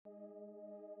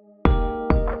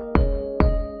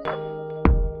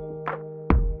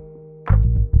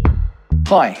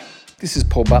Hi, this is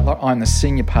Paul Butler. I'm the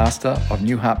Senior Pastor of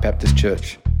New Heart Baptist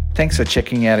Church. Thanks for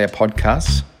checking out our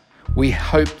podcasts. We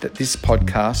hope that this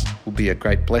podcast will be a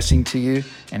great blessing to you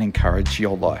and encourage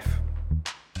your life.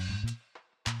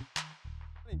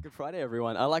 Good Friday,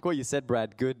 everyone. I like what you said,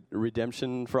 Brad. Good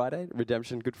Redemption Friday?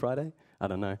 Good Friday? I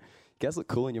don't know. You guys look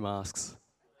cool in your masks.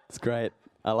 It's great.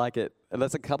 I like it. And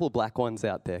there's a couple of black ones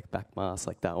out there, back masks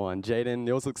like that one. Jaden,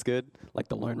 yours looks good, like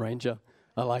the Lone Ranger.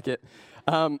 I like it.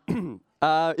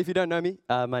 If you don't know me,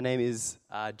 my name is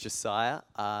Josiah.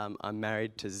 I'm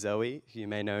married to Zoe, who you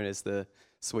may know as the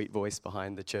sweet voice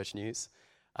behind the church news,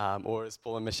 or as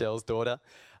Paul and Michelle's daughter.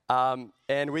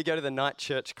 And we go to the night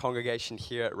church congregation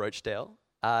here at Rochdale.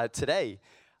 Today,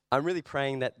 I'm really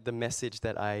praying that the message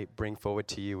that I bring forward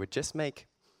to you would just make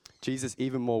Jesus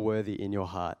even more worthy in your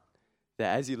heart.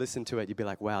 That as you listen to it, you'd be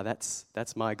like, wow, that's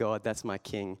my God, that's my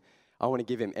King. I want to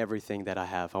give him everything that I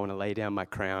have. I want to lay down my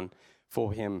crown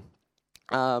for him.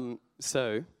 The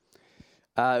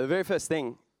very first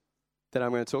thing that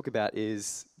I'm going to talk about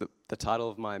is the title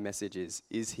of my message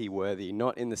is he worthy?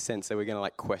 Not in the sense that we're going to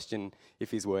question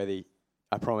if he's worthy.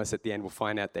 I promise at the end we'll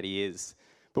find out that he is.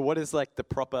 But what is the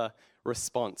proper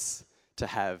response to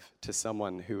have to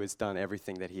someone who has done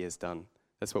everything that he has done?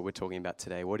 That's what we're talking about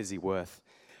today. What is he worth?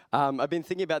 I've been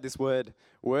thinking about this word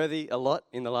worthy a lot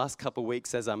in the last couple of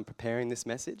weeks as I'm preparing this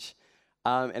message.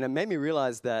 And it made me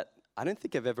realize that I don't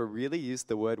think I've ever really used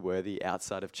the word worthy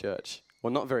outside of church.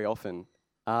 Well, not very often.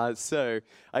 So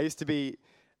I used to be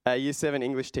a Year 7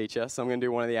 English teacher, so I'm going to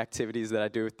do one of the activities that I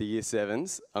do with the Year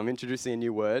 7s. I'm introducing a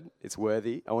new word. It's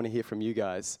worthy. I want to hear from you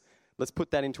guys. Let's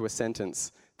put that into a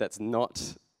sentence that's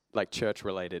not church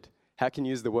related. How can you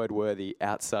use the word worthy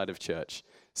outside of church?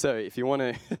 So if you want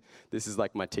to, this is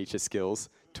my teacher skills,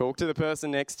 talk to the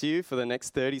person next to you for the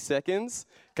next 30 seconds,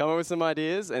 come up with some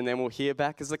ideas, and then we'll hear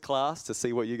back as a class to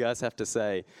see what you guys have to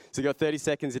say. So you've got 30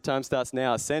 seconds, your time starts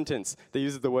now. A sentence that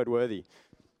uses the word worthy.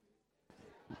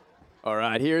 All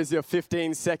right, here is your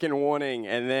 15-second warning,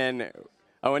 and then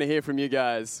I want to hear from you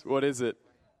guys. What is it?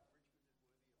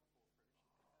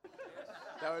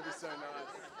 That would be so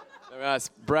nice.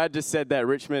 Brad just said that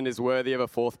Richmond is worthy of a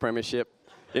 4th premiership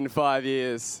in 5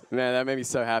 years. Man, that made me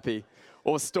so happy.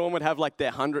 Or Storm would have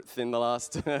their 100th in the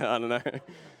last, I don't know.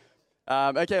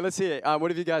 Okay, let's hear. What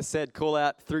have you guys said? Call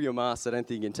out through your mask. I don't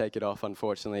think you can take it off,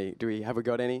 unfortunately. Have we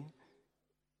got any?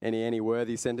 Any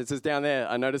worthy sentences down there?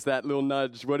 I noticed that little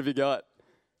nudge. What have you got?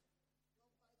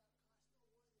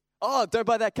 Oh, don't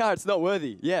buy that car. It's not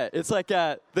worthy. Yeah, it's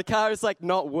the car is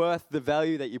not worth the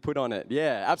value that you put on it.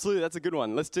 Yeah, absolutely. That's a good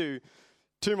one. Let's do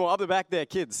 2 more. Up the back there,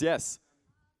 kids. Yes.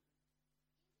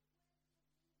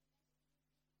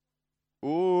 Ooh,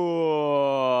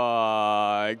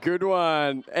 good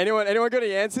one. Anyone got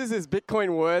any answers? Is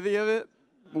Bitcoin worthy of it?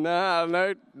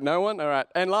 No one? All right.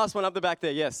 And last one up the back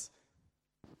there. Yes.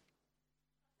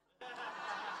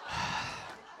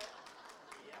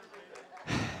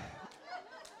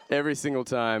 Every single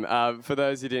time. For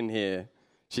those who didn't hear,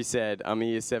 she said, I'm a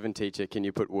Year 7 teacher. Can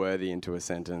you put worthy into a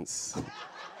sentence?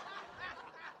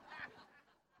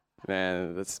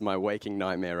 Man, that's my waking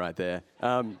nightmare right there.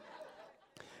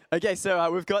 Okay, so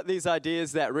we've got these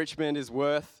ideas that Richmond is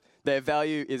worth. Their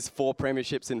value is 4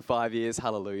 premierships in 5 years.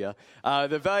 Hallelujah.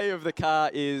 The value of the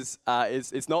car is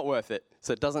it's not worth it.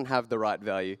 So it doesn't have the right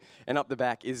value. And up the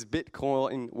back, is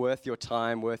Bitcoin worth your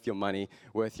time, worth your money,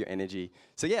 worth your energy?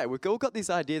 So yeah, we've all got this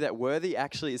idea that worthy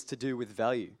actually is to do with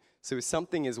value. So if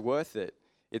something is worth it,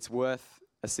 it's worth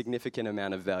a significant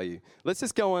amount of value. Let's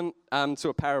just go on to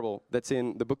a parable that's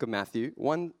in the book of Matthew,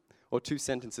 1 or 2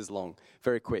 sentences long,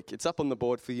 very quick. It's up on the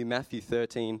board for you, Matthew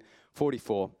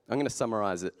 13:44. I'm going to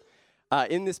summarize it.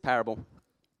 In this parable,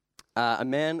 a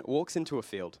man walks into a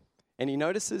field, and he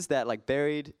notices that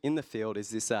buried in the field is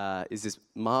this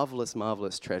marvelous,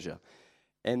 marvelous treasure.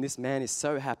 And this man is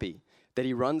so happy that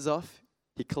he runs off,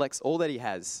 he collects all that he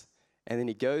has, and then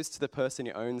he goes to the person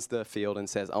who owns the field and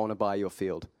says, I want to buy your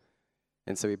field.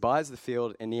 And so he buys the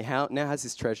field, and he now has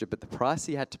his treasure, but the price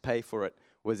he had to pay for it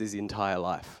was his entire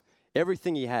life.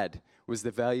 Everything he had was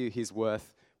the value he's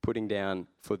worth putting down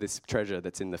for this treasure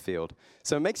that's in the field.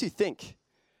 So it makes you think.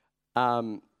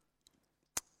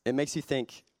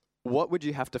 What would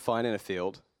you have to find in a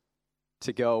field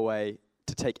to go away,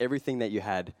 to take everything that you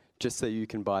had, just so you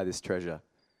can buy this treasure?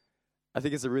 I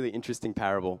think it's a really interesting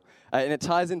parable. And it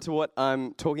ties into what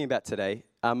I'm talking about today.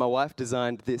 My wife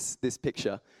designed this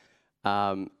picture.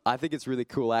 I think it's really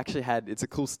cool. It's a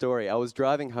cool story. I was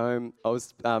driving home. I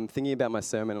was thinking about my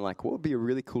sermon and what would be a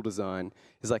really cool design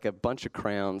is a bunch of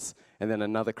crowns and then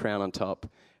another crown on top.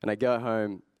 And I go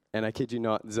home and I kid you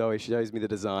not, Zoe shows me the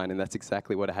design and that's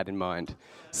exactly what I had in mind.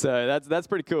 So that's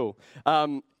pretty cool.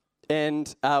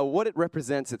 And what it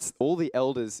represents, it's all the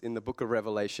elders in the book of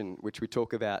Revelation, which we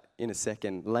talk about in a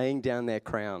second, laying down their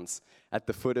crowns at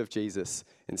the foot of Jesus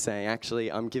and saying,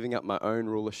 actually, I'm giving up my own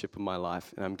rulership of my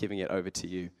life and I'm giving it over to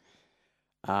you.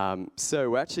 So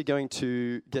we're actually going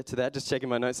to get to that. Just checking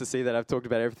my notes to see that I've talked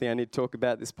about everything I need to talk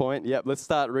about at this point. Yep, let's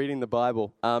start reading the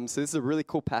Bible. So this is a really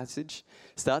cool passage.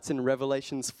 Starts in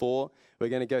Revelations 4. We're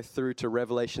going to go through to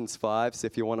Revelations 5, so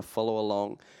if you want to follow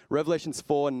along. Revelations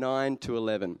 4, 9 to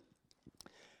 11.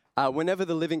 Whenever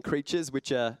the living creatures,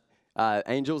 which are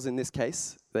angels in this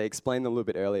case, they explained them a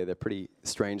little bit earlier, they're pretty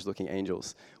strange-looking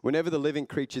angels. Whenever the living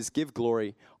creatures give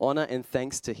glory, honor, and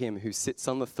thanks to him who sits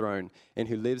on the throne and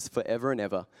who lives forever and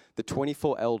ever, the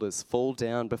 24 elders fall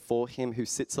down before him who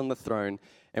sits on the throne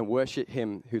and worship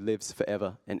him who lives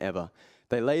forever and ever.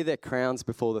 They lay their crowns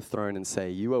before the throne and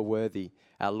say, "You are worthy,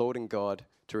 our Lord and God,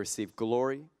 to receive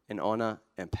glory and honor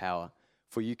and power,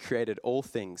 for you created all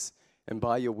things, and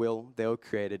by your will they were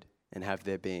created and have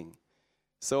their being."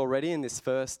 So already in this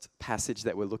first passage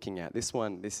that we're looking at, this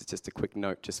is just a quick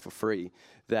note just for free,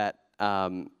 that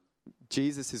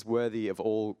Jesus is worthy of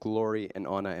all glory and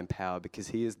honor and power because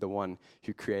he is the one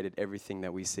who created everything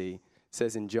that we see. It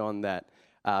says in John that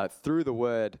through the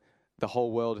word, the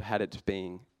whole world had its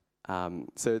being.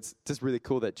 So it's just really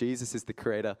cool that Jesus is the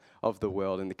creator of the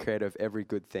world and the creator of every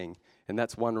good thing. And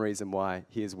that's one reason why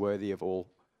he is worthy of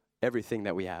everything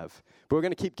that we have. But we're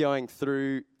going to keep going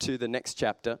through to the next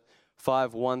chapter,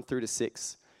 5, 1 through to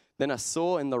 6. Then I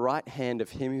saw in the right hand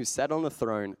of him who sat on the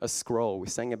throne a scroll, we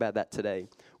sang about that today,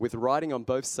 with writing on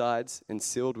both sides and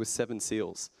sealed with 7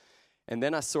 seals. And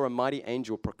then I saw a mighty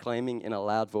angel proclaiming in a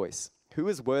loud voice, "Who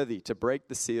is worthy to break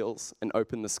the seals and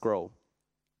open the scroll?"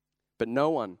 But no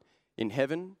one in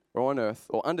heaven or on earth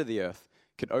or under the earth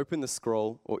could open the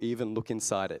scroll or even look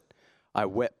inside it. I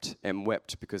wept and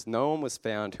wept because no one was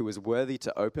found who was worthy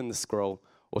to open the scroll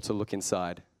or to look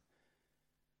inside.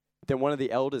 Then one of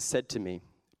the elders said to me,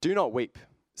 "Do not weep.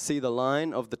 See, the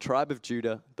Lion of the tribe of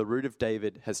Judah, the Root of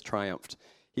David, has triumphed.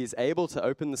 He is able to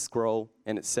open the scroll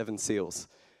and its 7 seals."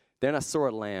 Then I saw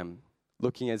a lamb,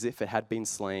 looking as if it had been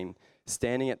slain,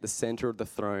 standing at the center of the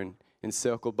throne,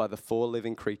 encircled by the 4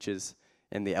 living creatures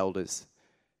and the elders.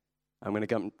 I'm going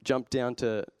to jump down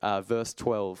to verse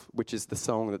 12, which is the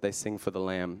song that they sing for the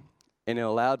Lamb. And in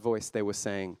a loud voice they were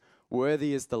saying,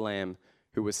 "Worthy is the Lamb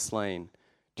who was slain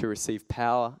to receive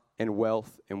power and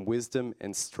wealth and wisdom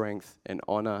and strength and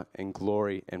honor and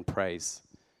glory and praise."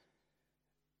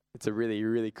 It's a really,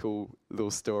 really cool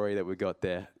little story that we got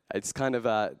there. It's kind of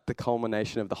the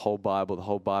culmination of the whole Bible. The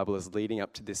whole Bible is leading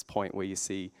up to this point where you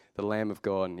see the Lamb of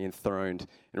God enthroned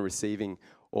and receiving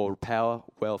all power,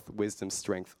 wealth, wisdom,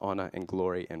 strength, honor, and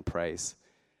glory and praise.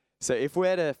 So if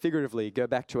we're to figuratively go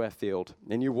back to our field,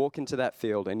 and you walk into that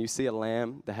field and you see a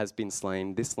lamb that has been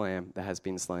slain, this lamb that has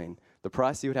been slain, the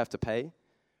price you would have to pay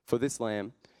for this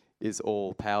lamb is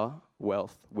all power,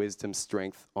 wealth, wisdom,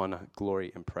 strength, honor,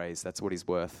 glory, and praise. That's what he's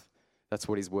worth. That's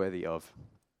what he's worthy of.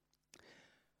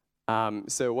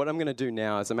 So what I'm going to do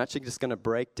now is I'm actually just going to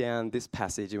break down this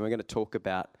passage and we're going to talk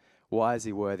about why is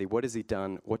he worthy, what has he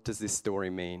done, what does this story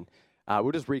mean.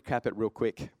 We'll just recap it real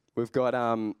quick. We've got,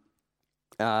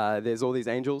 there's all these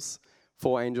angels,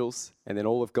 4 angels, and then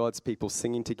all of God's people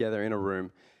singing together in a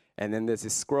room. And then there's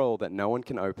this scroll that no one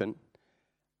can open.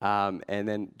 And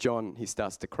then John, he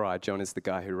starts to cry. John is the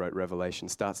guy who wrote Revelation,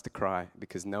 starts to cry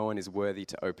because no one is worthy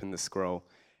to open the scroll.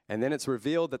 And then it's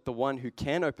revealed that the one who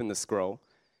can open the scroll,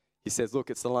 he says, look,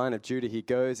 it's the Lion of Judah. He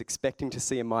goes expecting to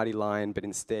see a mighty lion, but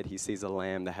instead he sees a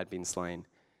lamb that had been slain.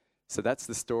 So that's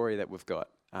the story that we've got.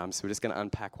 So we're just going to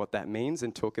unpack what that means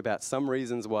and talk about some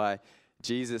reasons why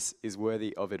Jesus is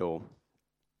worthy of it all.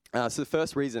 So the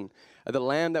first reason, the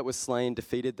lamb that was slain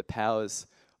defeated the powers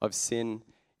of sin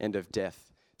and of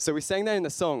death. So we sang that in the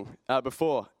song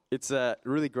before. It's a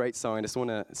really great song. I just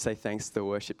want to say thanks to the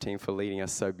worship team for leading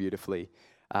us so beautifully.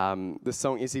 The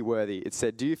song, Is He Worthy? It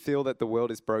said, do you feel that the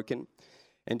world is broken?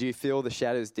 And do you feel the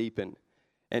shadows deepen?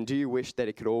 And do you wish that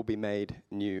it could all be made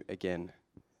new again?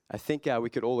 I think we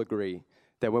could all agree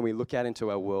that when we look out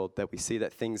into our world, that we see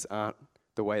that things aren't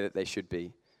the way that they should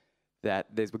be. That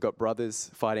we've got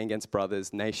brothers fighting against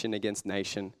brothers, nation against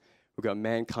nation. We've got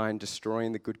mankind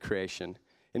destroying the good creation.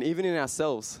 And even in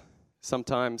ourselves,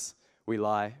 sometimes we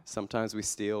lie, sometimes we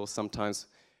steal, sometimes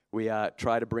we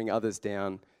try to bring others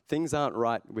down. Things aren't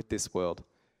right with this world.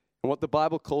 And what the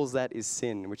Bible calls that is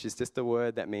sin, which is just a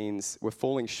word that means we're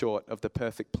falling short of the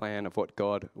perfect plan of what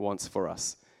God wants for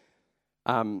us.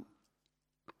 And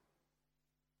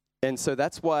so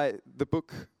that's why the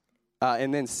book,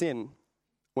 and then sin,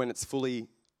 when it's fully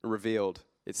revealed,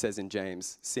 it says in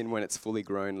James, sin when it's fully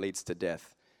grown leads to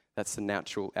death. That's the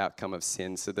natural outcome of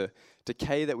sin. So the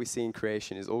decay that we see in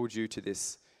creation is all due to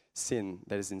this sin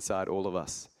that is inside all of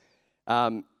us.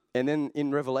 And then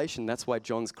in Revelation, that's why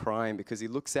John's crying, because he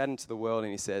looks out into the world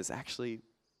and he says, actually,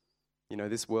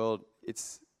 this world,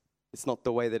 it's not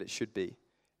the way that it should be.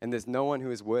 And there's no one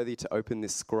who is worthy to open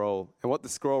this scroll. And what the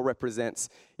scroll represents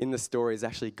in the story is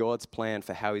actually God's plan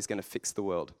for how he's going to fix the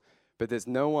world. But there's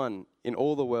no one in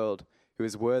all the world who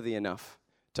is worthy enough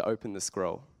to open the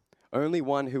scroll. Only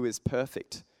one who is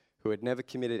perfect, who had never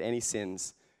committed any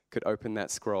sins, could open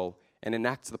that scroll and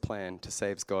enact the plan to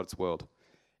save God's world.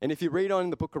 And if you read on in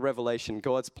the book of Revelation,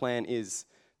 God's plan is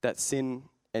that sin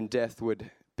and death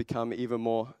would become even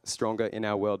more stronger in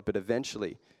our world, but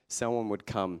eventually someone would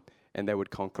come and they would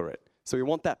conquer it. So we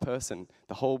want that person.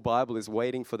 The whole Bible is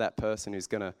waiting for that person who's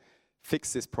going to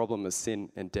fix this problem of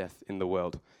sin and death in the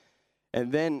world.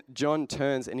 And then John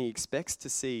turns and he expects to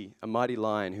see a mighty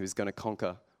lion who's going to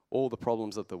conquer all the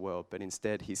problems of the world, but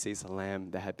instead he sees a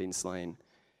lamb that had been slain.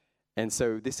 And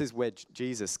so this is where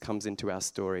Jesus comes into our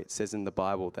story. It says in the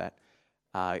Bible that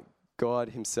God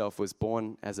himself was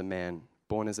born as a man,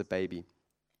 born as a baby.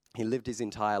 He lived his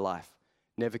entire life,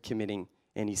 never committing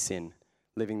any sin,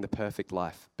 living the perfect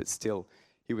life. But still,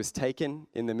 he was taken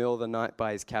in the middle of the night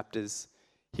by his captors.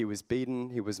 He was beaten,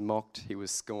 he was mocked, he was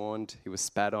scorned, he was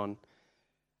spat on.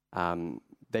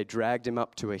 They dragged him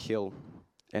up to a hill,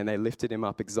 and they lifted him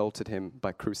up, exalted him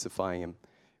by crucifying him,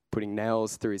 putting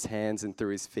nails through his hands and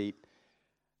through his feet.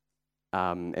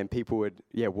 And people would,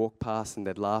 walk past and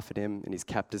they'd laugh at him, and his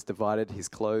captors divided his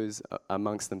clothes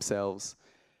amongst themselves.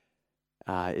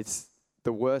 It's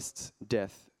the worst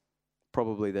death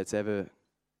probably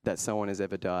that someone has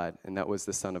ever died, and that was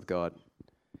the Son of God.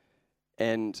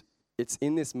 And it's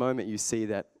in this moment you see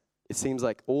that it seems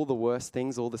like all the worst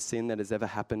things, all the sin that has ever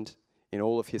happened in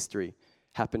all of history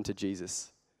happened to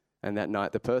Jesus. And that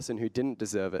night, the person who didn't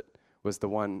deserve it was the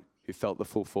one who felt the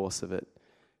full force of it.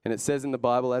 And it says in the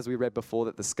Bible, as we read before,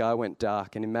 that the sky went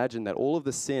dark. And imagine that all of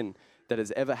the sin that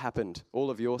has ever happened, all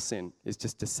of your sin, is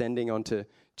just descending onto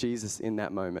Jesus in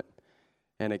that moment.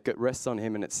 And it rests on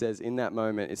him, and it says in that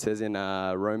moment, it says in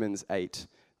Romans 8,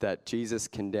 that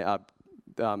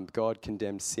God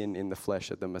condemned sin in the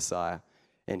flesh of the Messiah,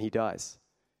 and he dies.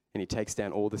 And he takes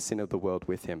down all the sin of the world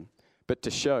with him. But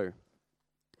to show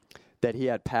that he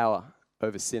had power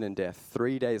over sin and death,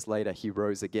 3 days later he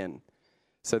rose again.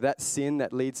 So that sin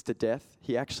that leads to death,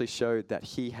 he actually showed that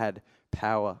he had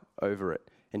power over it,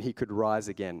 and he could rise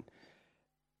again.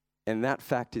 And that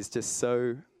fact is just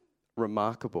so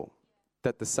remarkable,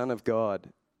 that the Son of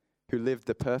God, who lived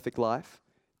the perfect life,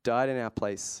 died in our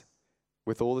place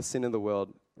with all the sin in the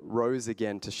world, rose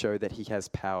again to show that he has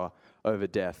power over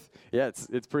death. Yeah, it's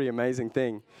a pretty amazing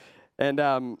thing. And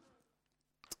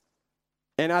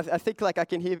I think I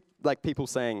can hear people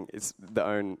saying, it's their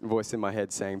own voice in my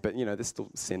head saying, but there's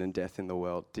still sin and death in the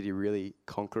world. Did he really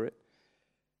conquer it?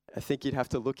 I think you'd have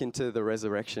to look into the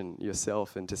resurrection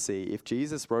yourself and to see if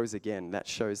Jesus rose again, that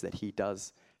shows that he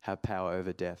does have power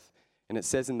over death. And it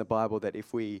says in the Bible that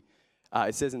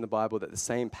the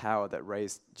same power that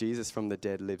raised Jesus from the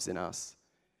dead lives in us.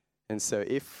 And so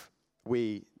if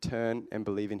we turn and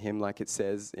believe in him, like it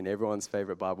says in everyone's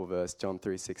favorite Bible verse, John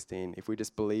 3:16, if we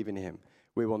just believe in him,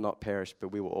 we will not perish, but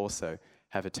we will also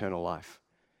have eternal life.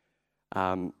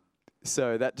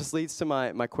 So that just leads to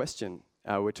my question.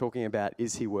 We're talking about,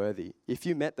 is he worthy? If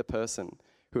you met the person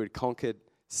who had conquered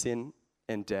sin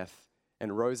and death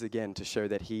and rose again to show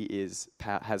that he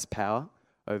has power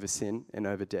over sin and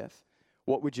over death,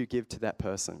 what would you give to that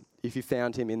person? If you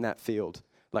found him in that field,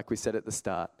 like we said at the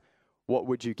start, what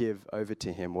would you give over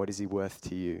to him? What is he worth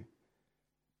to you?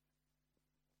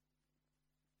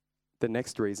 The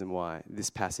next reason why this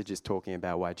passage is talking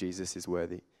about why Jesus is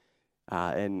worthy,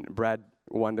 and Brad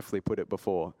wonderfully put it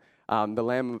before, the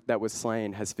lamb that was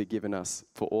slain has forgiven us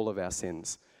for all of our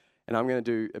sins. And I'm going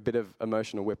to do a bit of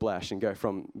emotional whiplash and go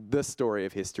from the story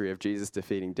of history of Jesus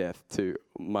defeating death to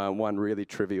my one really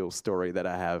trivial story that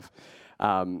I have.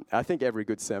 I think every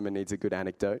good sermon needs a good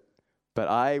anecdote. But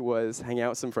I was hanging out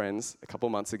with some friends a couple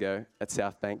months ago at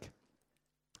South Bank.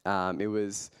 It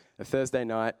was a Thursday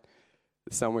night.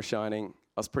 The sun was shining.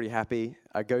 I was pretty happy.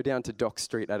 I go down to Dock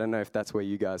Street. I don't know if that's where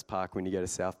you guys park when you go to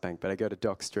South Bank, but I go to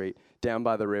Dock Street, down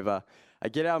by the river. I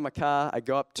get out of my car. I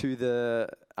go up to the,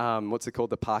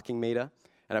 the parking meter,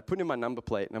 and I put in my number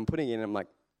plate, and I'm putting in, and I'm like,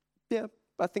 yeah,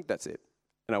 I think that's it.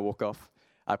 And I walk off.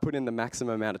 I put in the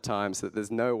maximum amount of time so that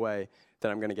there's no way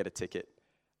that I'm going to get a ticket.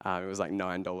 It was like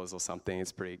 $9 or something.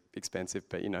 It's pretty expensive,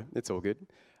 but it's all good.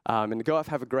 And I go off,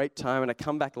 have a great time, and I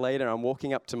come back later. I'm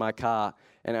walking up to my car,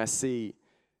 and I see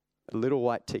a little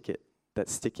white ticket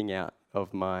that's sticking out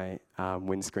of my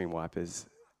windscreen wipers.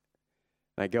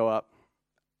 And I go up,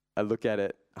 I look at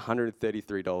it,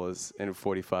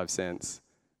 $133.45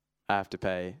 I have to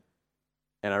pay.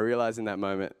 And I realize in that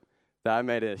moment that I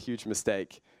made a huge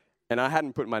mistake. And I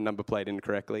hadn't put my number plate in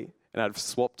correctly. And I'd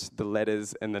swapped the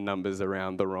letters and the numbers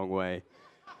around the wrong way.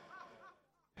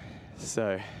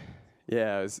 So,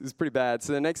 yeah, it was pretty bad.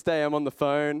 So the next day I'm on the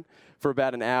phone for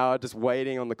about an hour, just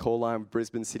waiting on the call line with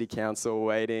Brisbane City Council,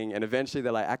 waiting. And eventually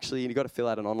they're like, actually, you've got to fill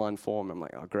out an online form. I'm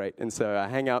like, oh, great. And so I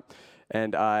hang up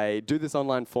and I do this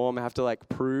online form. I have to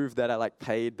prove that I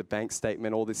paid the bank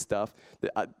statement, all this stuff.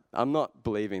 I'm not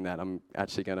believing that I'm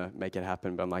actually going to make it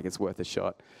happen, but I'm like, it's worth a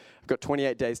shot. I've got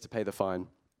 28 days to pay the fine.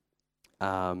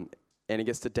 And it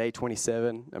gets to day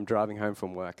 27. I'm driving home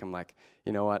from work. I'm like,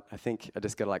 you know what? I think I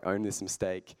just got to own this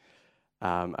mistake.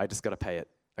 I just got to pay it.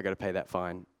 I got to pay that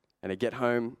fine. And I get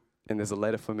home, and there's a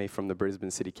letter for me from the Brisbane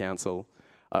City Council.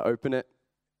 I open it.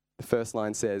 The first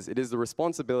line says, "It is the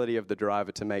responsibility of the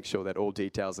driver to make sure that all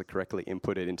details are correctly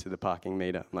inputted into the parking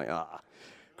meter." I'm like,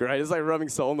 great. It's like rubbing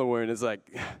salt in the wound. It's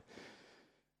like,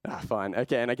 fine.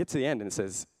 Okay, and I get to the end, and it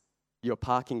says, "Your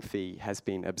parking fee has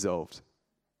been absolved."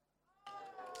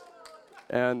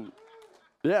 And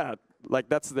yeah,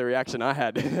 that's the reaction I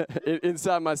had.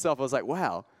 Inside myself, I was like,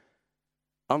 wow,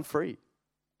 I'm free.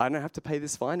 I don't have to pay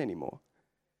this fine anymore.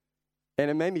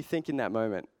 And it made me think in that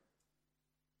moment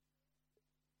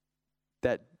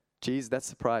that, geez, that's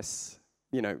the price.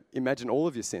 Imagine all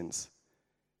of your sins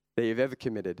that you've ever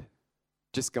committed,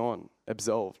 just gone,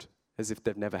 absolved, as if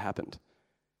they've never happened.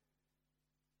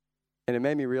 And it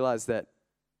made me realize that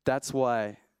that's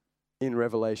why in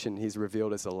Revelation he's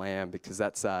revealed as a lamb, because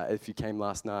that's, if you came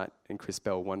last night, and Chris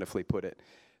Bell wonderfully put it,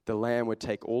 the lamb would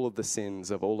take all of the sins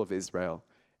of all of Israel,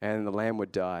 and the lamb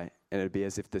would die, and it would be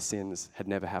as if the sins had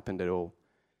never happened at all.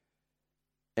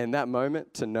 And that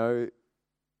moment, to know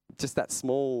just that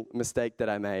small mistake that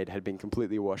I made had been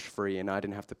completely washed free, and I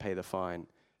didn't have to pay the fine.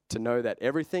 To know that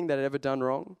everything that I'd ever done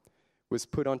wrong was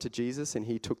put onto Jesus, and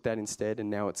he took that instead, and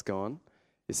now it's gone.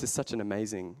 It's just such an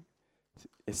amazing,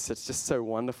 it's just so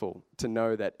wonderful to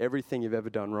know that everything you've ever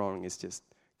done wrong is just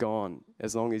gone,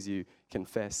 as long as you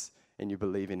confess and you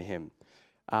believe in him.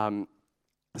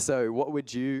 So what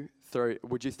would you throw?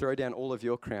 Would you throw down all of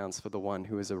your crowns for the one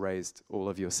who has erased all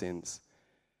of your sins?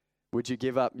 Would you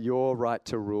give up your right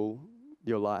to rule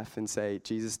your life and say,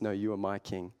 Jesus, no, you are my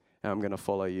king, and I'm going to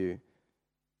follow you?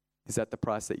 Is that the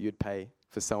price that you'd pay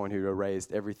for someone who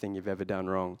erased everything you've ever done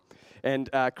wrong? And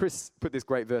Chris put this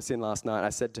great verse in last night.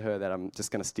 I said to her that I'm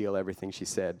just going to steal everything she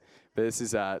said. But this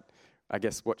is, I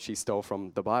guess, what she stole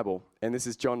from the Bible. And this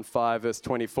is John 5, verse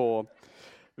 24.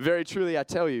 "Very truly, I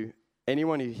tell you,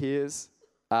 anyone who hears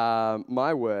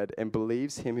my word and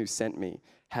believes him who sent me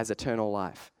has eternal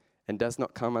life and does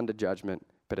not come under judgment,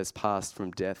 but has passed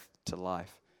from death to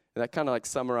life." And that kind of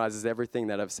summarizes everything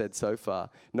that I've said so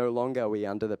far. No longer are we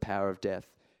under the power of death,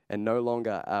 and no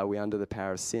longer are we under the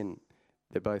power of sin.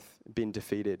 They've both been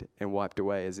defeated and wiped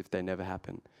away as if they never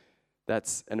happened.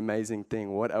 That's an amazing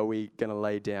thing. What are we going to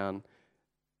lay down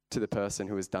to the person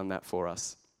who has done that for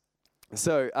us?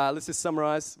 So let's just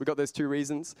summarize. We've got those two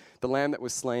reasons. The lamb that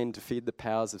was slain defeated the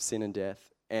powers of sin and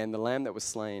death, and the lamb that was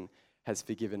slain has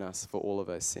forgiven us for all of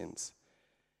our sins.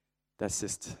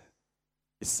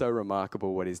 It's so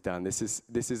remarkable what he's done. This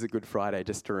is a Good Friday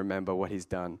just to remember what he's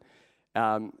done.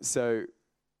 So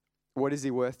what is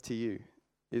he worth to you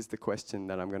is the question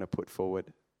that I'm going to put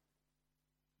forward.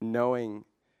 Knowing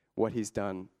what he's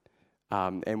done,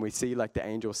 and we see the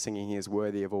angels singing, he is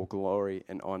worthy of all glory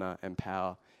and honor and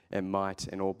power and might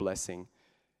and all blessing.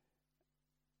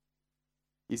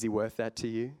 Is he worth that to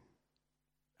you?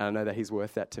 I know that he's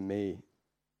worth that to me.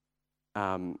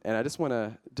 And I just want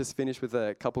to finish with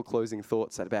a couple closing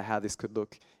thoughts about how this could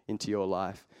look into your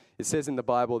life. It says in the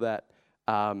Bible that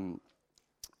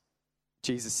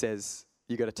Jesus says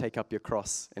you got to take up your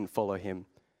cross and follow him,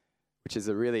 which is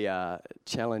a really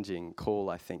challenging call,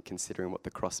 I think, considering what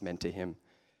the cross meant to him.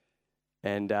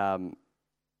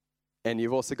 And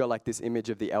you've also got this image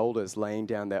of the elders laying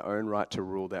down their own right to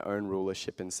rule, their own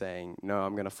rulership, and saying, no,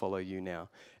 I'm going to follow you now.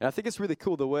 And I think it's really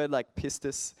cool. The word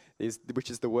pistis, which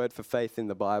is the word for faith in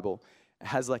the Bible,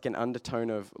 has an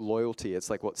undertone of loyalty. It's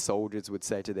what soldiers would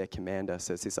say to their commander.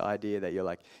 So it's this idea that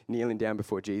you're kneeling down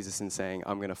before Jesus and saying,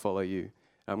 I'm going to follow you.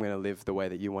 I'm going to live the way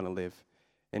that you want to live.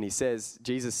 And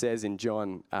Jesus says in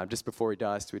John, just before he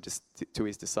dies to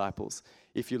his disciples,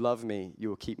 if you love me, you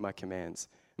will keep my commands.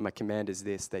 And my command is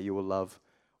this, that you will love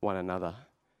one another.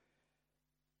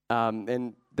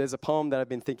 And there's a poem that I've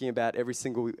been thinking about every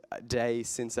single day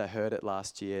since I heard it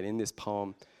last year. And in this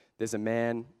poem, there's a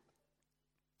man,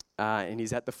 and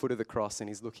he's at the foot of the cross, and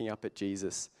he's looking up at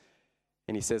Jesus.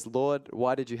 And he says, Lord,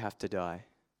 why did you have to die?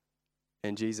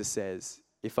 And Jesus says,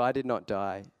 if I did not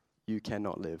die, you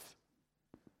cannot live.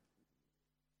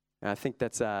 And I think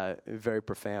that's very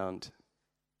profound.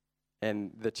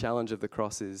 And the challenge of the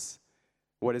cross is,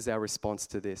 what is our response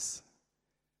to this?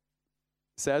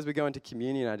 So as we go into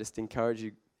communion, I just encourage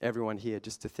you, everyone here,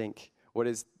 just to think, what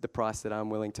is the price that I'm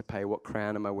willing to pay? What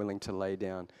crown am I willing to lay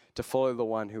down to follow the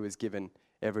one who has given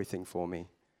everything for me?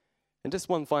 And just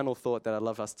one final thought that I'd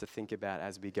love us to think about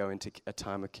as we go into a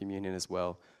time of communion as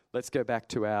well. Let's go back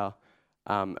to our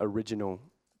original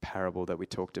parable that we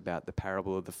talked about, the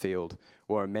parable of the field,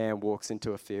 where a man walks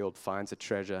into a field, finds a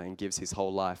treasure, and gives his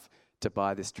whole life to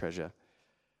buy this treasure.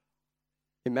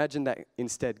 Imagine that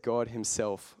instead God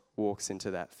himself walks into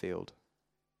that field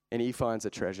and he finds a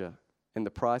treasure, and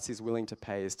the price he's willing to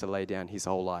pay is to lay down his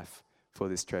whole life for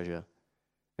this treasure.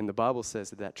 And the Bible says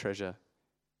that that treasure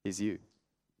is you.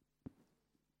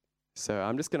 So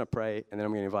I'm just going to pray, and then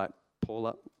I'm going to invite Paul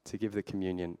up to give the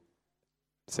communion.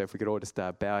 So if we could all just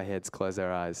bow our heads, close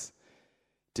our eyes.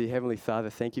 Dear Heavenly Father,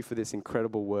 thank you for this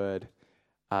incredible word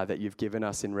that you've given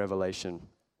us in Revelation,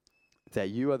 that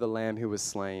you are the Lamb who was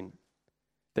slain,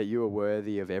 that you are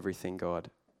worthy of everything, God,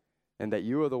 and that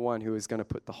you are the one who is going to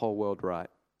put the whole world right,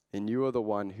 and you are the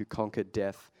one who conquered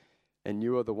death, and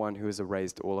you are the one who has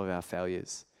erased all of our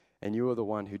failures, and you are the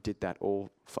one who did that all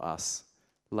for us,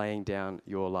 laying down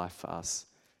your life for us.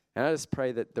 And I just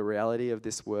pray that the reality of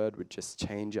this word would just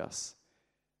change us,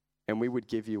 and we would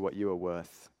give you what you are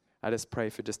worth. I just pray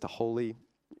for just a holy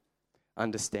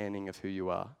understanding of who you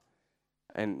are.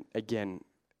 And again,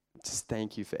 just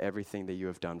thank you for everything that you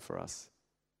have done for us.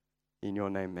 In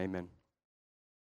your name, amen.